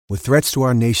With threats to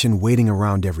our nation waiting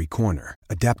around every corner,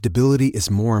 adaptability is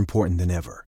more important than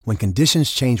ever. When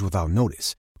conditions change without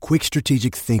notice, quick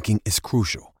strategic thinking is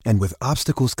crucial. And with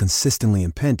obstacles consistently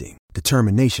impending,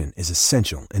 determination is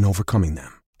essential in overcoming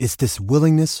them. It's this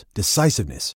willingness,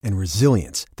 decisiveness, and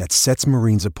resilience that sets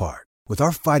Marines apart. With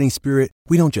our fighting spirit,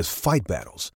 we don't just fight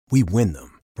battles, we win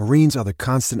them. Marines are the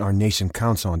constant our nation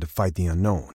counts on to fight the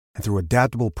unknown. And through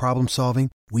adaptable problem solving,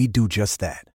 we do just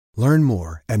that. Learn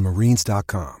more at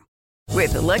marines.com.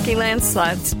 With the Lucky Land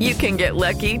Slots, you can get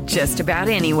lucky just about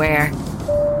anywhere.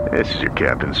 This is your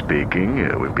captain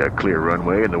speaking. We've got clear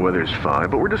runway and the weather's fine,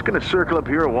 but we're just going to circle up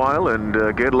here a while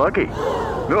and get lucky.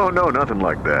 No, nothing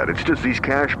like that. It's just these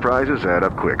cash prizes add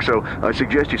up quick. So I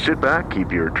suggest you sit back,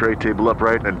 keep your tray table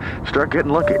upright, and start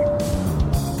getting lucky.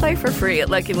 Play for free at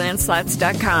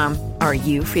LuckyLandSlots.com. Are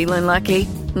you feeling lucky?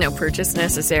 No purchase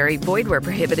necessary. Void where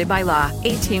prohibited by law.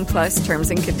 18+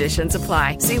 terms and conditions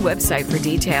apply. See website for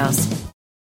details.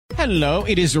 Hello,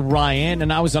 it is Ryan,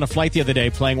 and I was on a flight the other day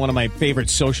playing one of my favorite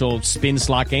social spin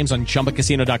slot games on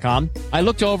ChumbaCasino.com. I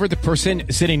looked over at the person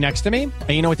sitting next to me, and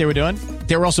you know what they were doing?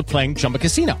 They were also playing Chumba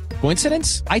Casino.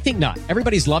 Coincidence? I think not.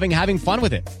 Everybody's loving having fun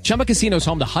with it. Chumba Casino is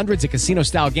home to hundreds of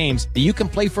casino-style games that you can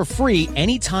play for free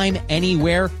anytime,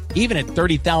 anywhere, even at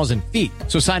 30,000 feet.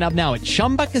 So sign up now at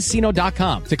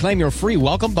ChumbaCasino.com to claim your free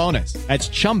welcome bonus. That's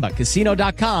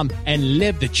ChumbaCasino.com and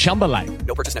live the Chumba life.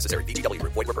 No purchase necessary. VGW.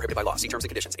 Void where prohibited by law. See terms and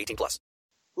conditions. 18+.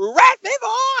 Raspy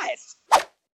Voice!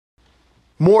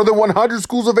 More than 100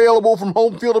 schools available from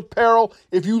Home Field Apparel.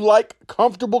 If you like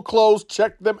comfortable clothes,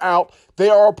 check them out. They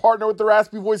are a partner with the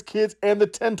Raspy Voice Kids and the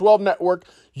 1012 Network.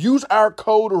 Use our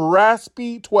code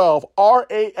RASPY12,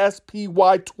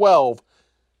 RASPY12,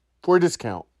 for a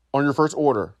discount on your first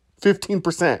order.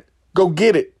 15%. Go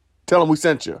get it. Tell them we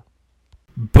sent you.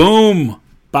 Boom!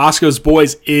 Bosco's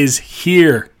Boys is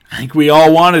here. I think we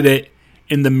all wanted it.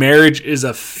 And the marriage is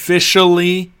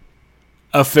officially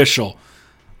official.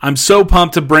 I'm so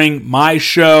pumped to bring my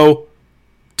show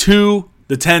to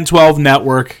the 1012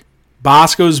 Network,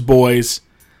 Bosco's Boys,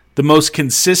 the most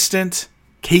consistent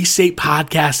K-State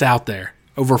podcast out there.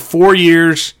 Over 4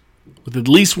 years with at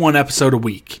least one episode a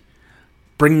week.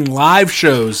 Bringing live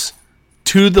shows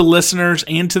to the listeners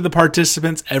and to the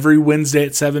participants every Wednesday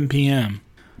at 7 p.m.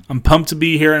 I'm pumped to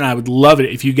be here, and I would love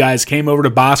it if you guys came over to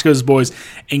Bosco's Boys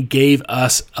and gave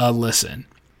us a listen.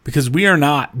 Because we are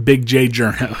not Big J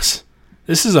Journos.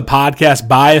 This is a podcast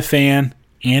by a fan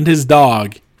and his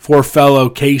dog for fellow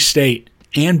K-State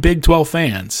and Big 12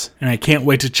 fans. And I can't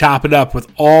wait to chop it up with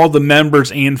all the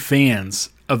members and fans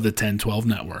of the 1012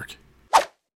 Network.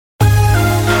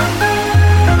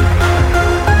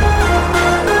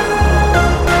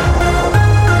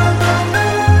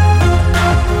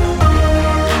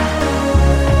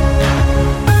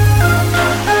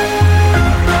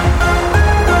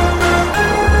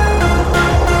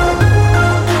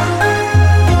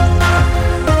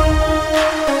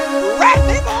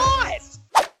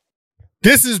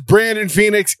 This is Brandon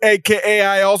Phoenix, a.k.a.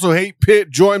 I Also Hate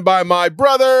Pitt, joined by my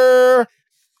brother,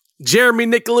 Jeremy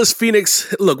Nicholas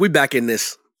Phoenix. Look, we back in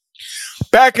this.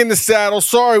 Back in the saddle.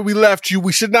 Sorry we left you.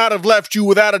 We should not have left you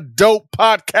without a dope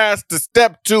podcast to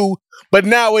step to, but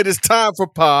now it is time for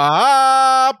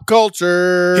pop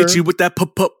culture. Hit you with that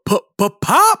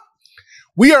pop.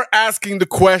 We are asking the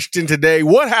question today,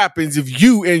 what happens if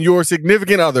you and your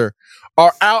significant other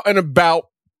are out and about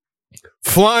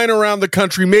flying around the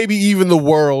country, maybe even the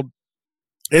world,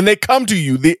 and they come to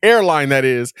you, the airline that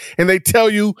is, and they tell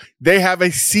you they have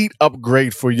a seat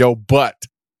upgrade for your butt.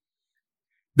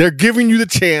 They're giving you the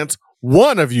chance,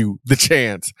 one of you the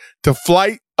chance, to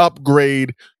flight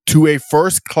upgrade to a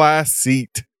first class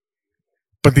seat,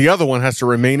 but the other one has to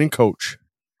remain in coach.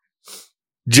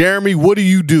 Jeremy, what do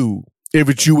you do if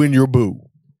it's you and your boo?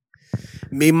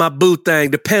 Me and my boo thing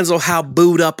depends on how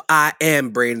booed up I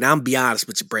am, Brandon. I'm be honest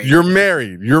with you, Brandon.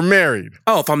 You're married.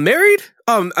 Oh, if I'm married?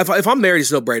 If I'm married,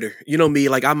 it's no brainer. You know me,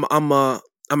 like I'm a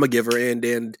giver,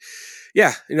 and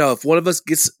yeah, you know, if one of us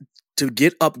gets to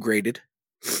get upgraded,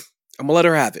 I'm gonna let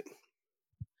her have it.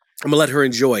 I'm gonna let her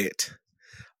enjoy it.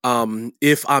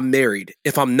 If I'm married,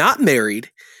 if I'm not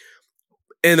married,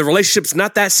 and the relationship's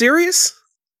not that serious,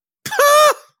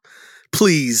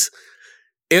 please.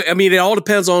 I mean, it all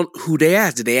depends on who they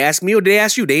ask. Did they ask me or did they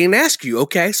ask you? They didn't ask you.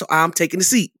 Okay, so I'm taking the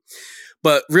seat.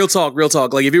 But real talk.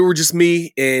 Like if it were just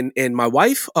me and my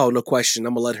wife, oh, no question.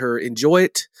 I'm going to let her enjoy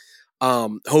it.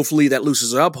 Hopefully that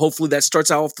loosens her up. Hopefully that starts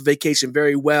out off the vacation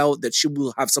very well, that she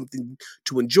will have something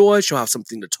to enjoy. She'll have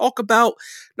something to talk about.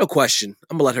 No question.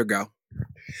 I'm going to let her go.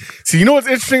 So you know what's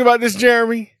interesting about this,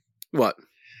 Jeremy? What?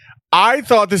 I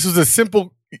thought this was a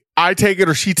simple I take it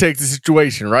or she takes the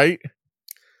situation, right?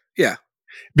 Yeah.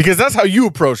 Because that's how you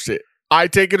approached it. I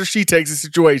take it or she takes the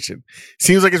situation.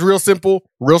 Seems like it's real simple,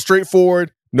 real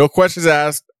straightforward, no questions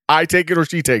asked. I take it or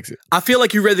she takes it. I feel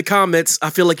like you read the comments. I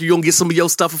feel like you're going to get some of your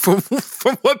stuff from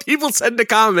what people said in the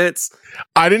comments.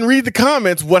 I didn't read the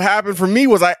comments. What happened for me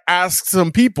was I asked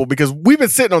some people because we've been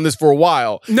sitting on this for a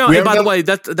while. No, and by the way,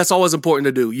 that's always important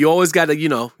to do. You always got to, you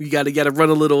got to run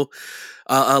a little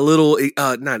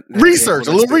research.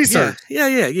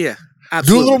 Yeah.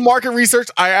 Absolutely. Do a little market research.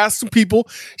 I asked some people.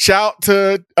 Shout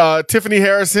to Tiffany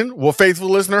Harrison, faithful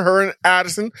listener, her and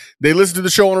Addison. They listen to the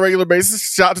show on a regular basis.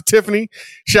 Shout to Tiffany.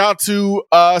 Shout to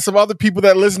some other people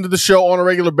that listen to the show on a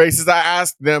regular basis.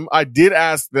 I did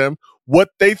ask them what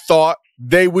they thought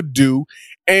they would do.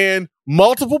 And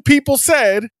multiple people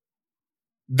said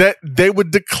that they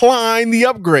would decline the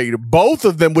upgrade. Both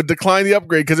of them would decline the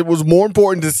upgrade because it was more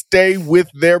important to stay with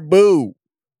their boo.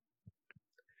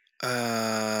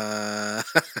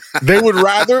 They would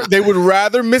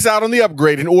rather miss out on the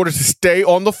upgrade in order to stay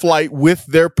on the flight with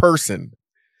their person.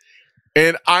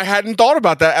 And I hadn't thought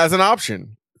about that as an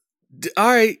option. All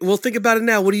right, well, think about it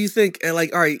now. What do you think? All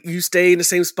right, you stay in the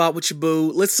same spot with your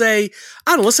boo. Let's say it's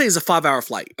a 5-hour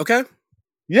flight, okay?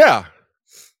 Yeah.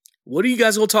 What are you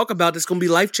guys going to talk about that's going to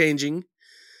be life-changing?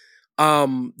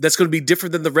 That's going to be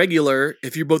different than the regular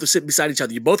if you both are sitting beside each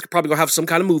other. You both probably going to have some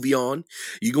kind of movie on.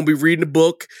 You're going to be reading a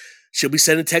book. She'll be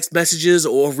sending text messages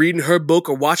or reading her book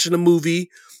or watching a movie.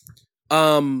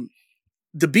 To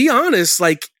be honest,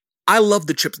 I love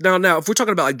the trips. Now, if we're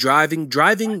talking about driving,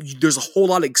 there's a whole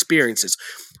lot of experiences.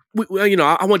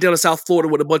 I went down to South Florida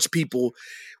with a bunch of people.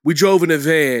 We drove in a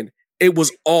van. It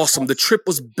was awesome. The trip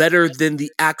was better than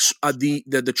the actual.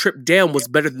 The trip down was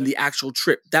better than the actual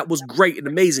trip. That was great and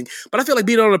amazing. But I feel like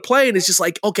being on a plane is just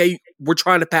okay, we're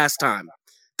trying to pass time.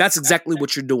 That's exactly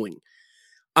what you're doing.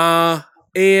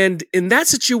 And in that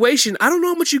situation, I don't know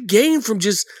how much you gain from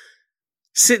just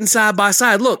sitting side by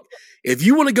side. Look, if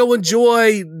you want to go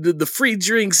enjoy the free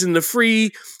drinks and the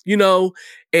free,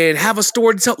 and have a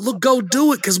story to tell, look, go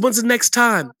do it. Because when's the next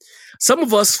time? Some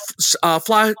of us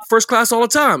fly first class all the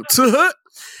time.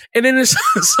 And then there's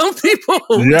some people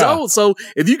who don't. So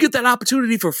if you get that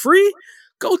opportunity for free,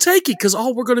 go take it. Because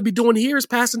all we're going to be doing here is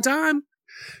passing time.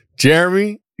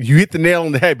 Jeremy, you hit the nail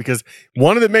on the head because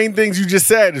one of the main things you just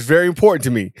said is very important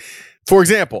to me. For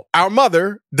example, our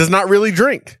mother does not really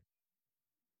drink.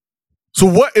 So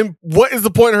what is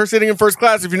the point of her sitting in first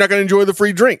class if you're not going to enjoy the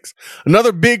free drinks?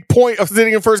 Another big point of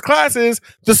sitting in first class is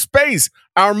the space.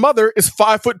 Our mother is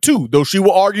 5'2", though she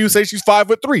will say she's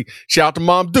 5'3". Shout out to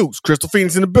Mom Dukes, Crystal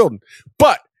Phoenix in the building.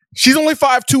 But she's only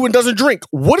 5'2" and doesn't drink.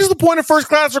 What is the point of first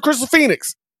class for Crystal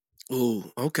Phoenix? Ooh,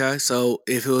 okay. So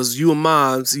if it was you and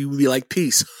Moms, you would be like,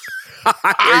 peace.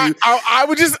 I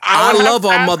love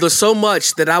our mother so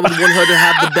much that I would want her to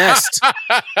have the best.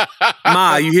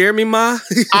 Ma, you hear me, Ma?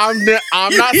 I'm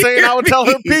not saying I would tell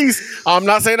her peace. I'm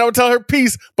not saying I would tell her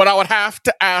peace, but I would have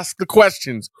to ask the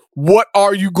questions. What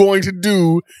are you going to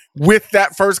do with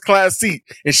that first class seat?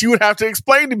 And she would have to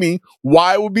explain to me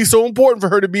why it would be so important for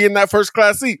her to be in that first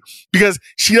class seat because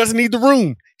she doesn't need the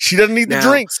room. She doesn't need the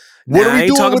drinks. What are we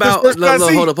doing with this first class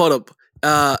seat? Hold up.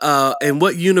 In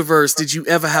what universe did you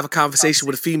ever have a conversation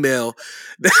with a female?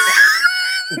 That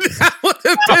would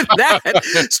have been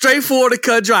that straightforward to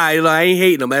cut dry. I ain't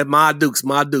hating them. My Dukes,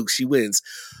 she wins.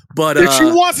 But if she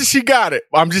wants it, she got it.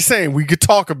 I'm just saying we could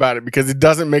talk about it because it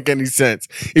doesn't make any sense.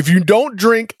 If you don't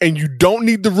drink and you don't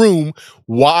need the room,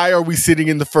 why are we sitting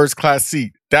in the first class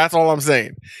seat? That's all I'm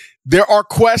saying. There are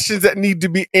questions that need to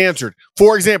be answered.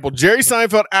 For example, Jerry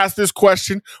Seinfeld asked this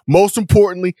question, most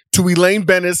importantly, to Elaine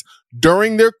Bennis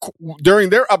during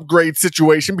their upgrade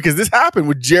situation, because this happened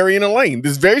with Jerry and Elaine.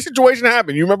 This very situation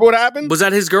happened. You remember what happened? Was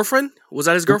that his girlfriend? It was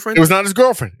not his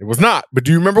girlfriend. It was not. But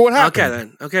do you remember what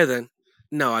happened? Okay then.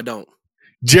 No, I don't.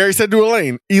 Jerry said to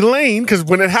Elaine, because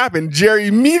when it happened, Jerry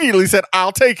immediately said,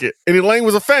 I'll take it. And Elaine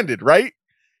was offended, right?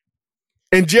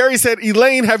 And Jerry said,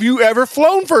 Elaine, have you ever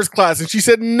flown first class? And she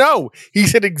said, no. He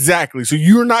said, exactly. So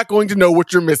you're not going to know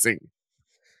what you're missing.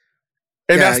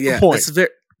 And that's the point.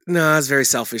 That's very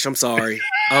selfish. I'm sorry.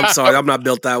 I'm not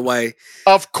built that way.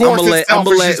 Of course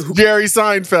it's Jerry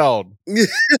Seinfeld.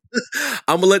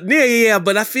 I'm gonna let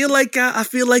but I feel like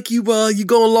you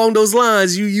go along those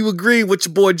lines. You agree with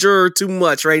your boy Juror too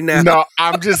much right now. No,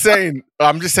 I'm just saying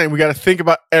we got to think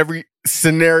about every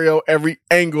scenario, every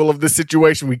angle of the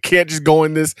situation. We can't just go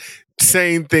in this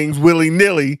saying things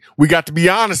willy-nilly. We got to be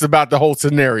honest about the whole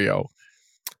scenario.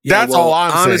 That's all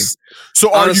I'm saying.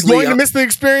 So are you going to miss the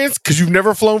experience because you've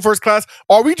never flown first class?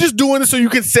 Are we just doing this so you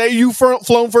can say you've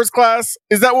flown first class?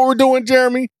 Is that what we're doing,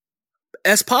 Jeremy?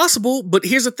 As possible, but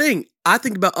here's the thing. I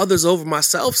think about others over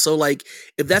myself. So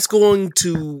if that's going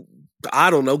to I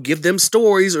don't know, give them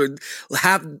stories or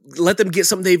let them get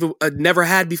something they've never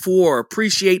had before or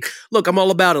appreciate. Look, I'm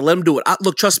all about it. Let them do it.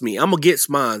 Look, trust me, I'm gonna get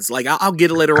mines. Like I'll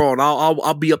get it later on.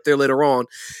 I'll be up there later on.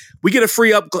 We get a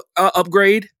free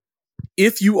upgrade.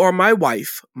 If you are my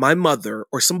wife, my mother,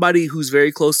 or somebody who's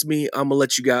very close to me, I'm gonna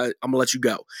let you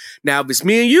go. Now, if it's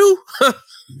me and you,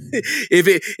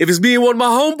 if it's me and one of my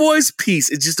homeboys, peace.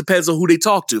 It just depends on who they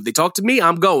talk to. If they talk to me,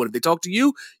 I'm going. If they talk to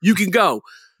you, you can go.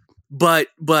 But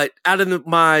out of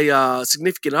my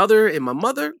significant other and my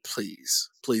mother, please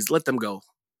let them go.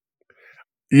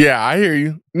 Yeah, I hear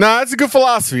you. Nah, it's a good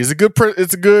philosophy. It's a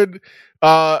good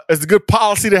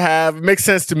policy to have. It makes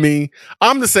sense to me.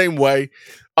 I'm the same way.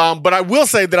 But I will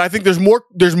say that I think there's more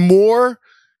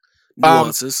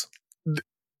nuances.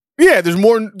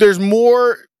 There's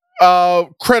more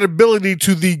credibility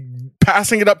to the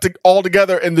passing it up to all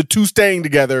together and the two staying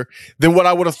together than what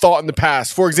I would have thought in the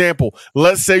past. For example,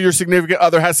 let's say your significant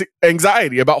other has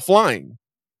anxiety about flying,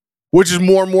 which is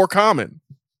more and more common.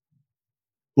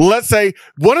 Let's say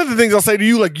one of the things I'll say to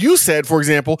you, like you said, for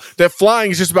example, that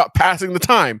flying is just about passing the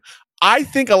time. I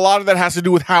think a lot of that has to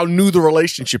do with how new the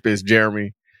relationship is,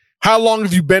 Jeremy. How long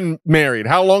have you been married?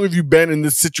 How long have you been in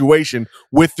this situation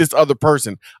with this other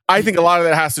person? I think a lot of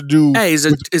that has to do. Hey, is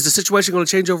the situation going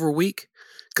to change over a week?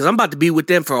 Because I'm about to be with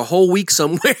them for a whole week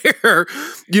somewhere,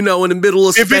 in the middle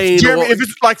of Spain. If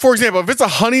it's like, for example, if it's a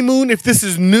honeymoon, if this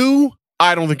is new,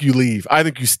 I don't think you leave. I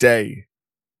think you stay.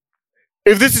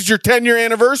 If this is your 10-year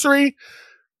anniversary,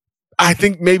 I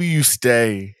think maybe you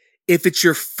stay. If it's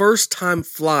your first time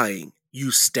flying, you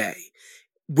stay.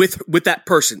 With that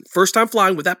person. First time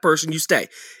flying with that person, you stay.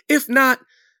 If not,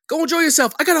 go enjoy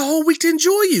yourself. I got a whole week to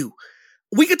enjoy you.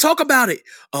 We could talk about it.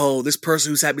 Oh, this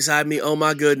person who sat beside me, oh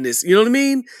my goodness. You know what I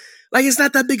mean? Like, it's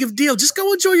not that big of a deal. Just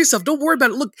go enjoy yourself. Don't worry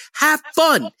about it. Look, have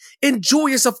fun. Enjoy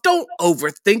yourself. Don't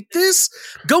overthink this.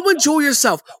 Go enjoy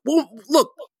yourself. Well,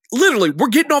 look, literally, we're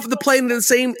getting off of the plane at the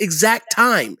same exact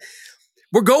time.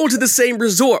 We're going to the same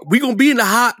resort. We're going to be in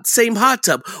the same hot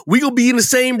tub. We're going to be in the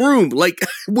same room. Like,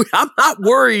 I'm not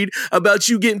worried about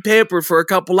you getting pampered for a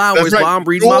couple hours while I'm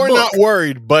reading my book. You're not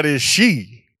worried, but is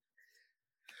she?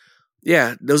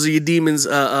 Yeah, those are your demons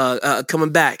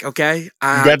coming back, okay? You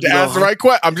got to ask the right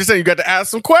question. I'm just saying you got to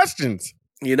ask some questions.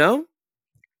 Well,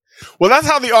 that's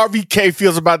how the RVK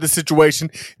feels about this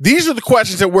situation. These are the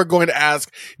questions that we're going to ask.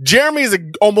 Jeremy is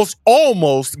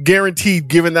almost guaranteed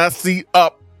giving that seat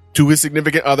up to his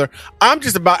significant other. I'm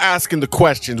just about asking the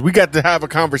questions. We got to have a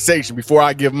conversation before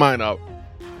I give mine up.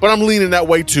 But I'm leaning that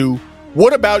way too.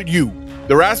 What about you?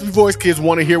 The Raspy Voice kids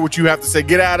want to hear what you have to say.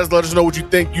 Get at us. Let us know what you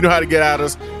think. You know how to get at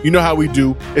us. You know how we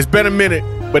do. It's been a minute,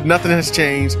 but nothing has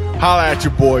changed. Holla at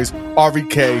your boys.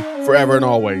 RVK forever and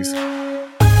always.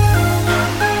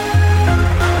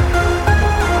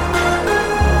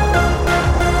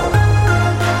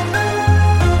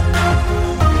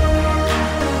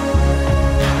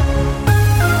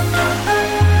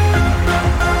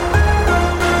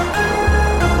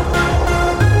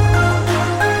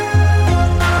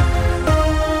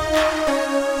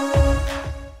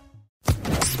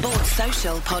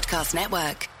 Podcast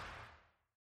Network.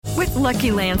 With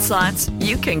Lucky Land Slots,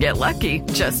 you can get lucky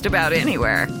just about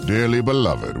anywhere. Dearly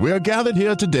beloved, we are gathered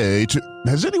here today to...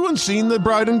 Has anyone seen the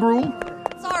bride and groom?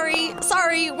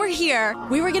 Sorry, we're here.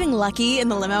 We were getting lucky in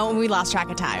the limo and we lost track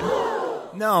of time.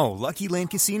 No, Lucky Land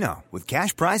Casino, with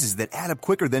cash prizes that add up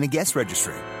quicker than a guest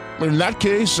registry. In that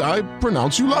case, I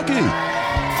pronounce you lucky.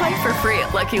 Play for free at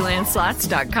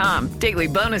LuckyLandSlots.com. Daily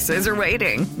bonuses are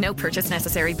waiting. No purchase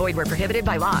necessary. Void where prohibited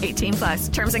by law.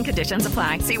 18+. Terms and conditions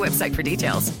apply. See website for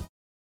details.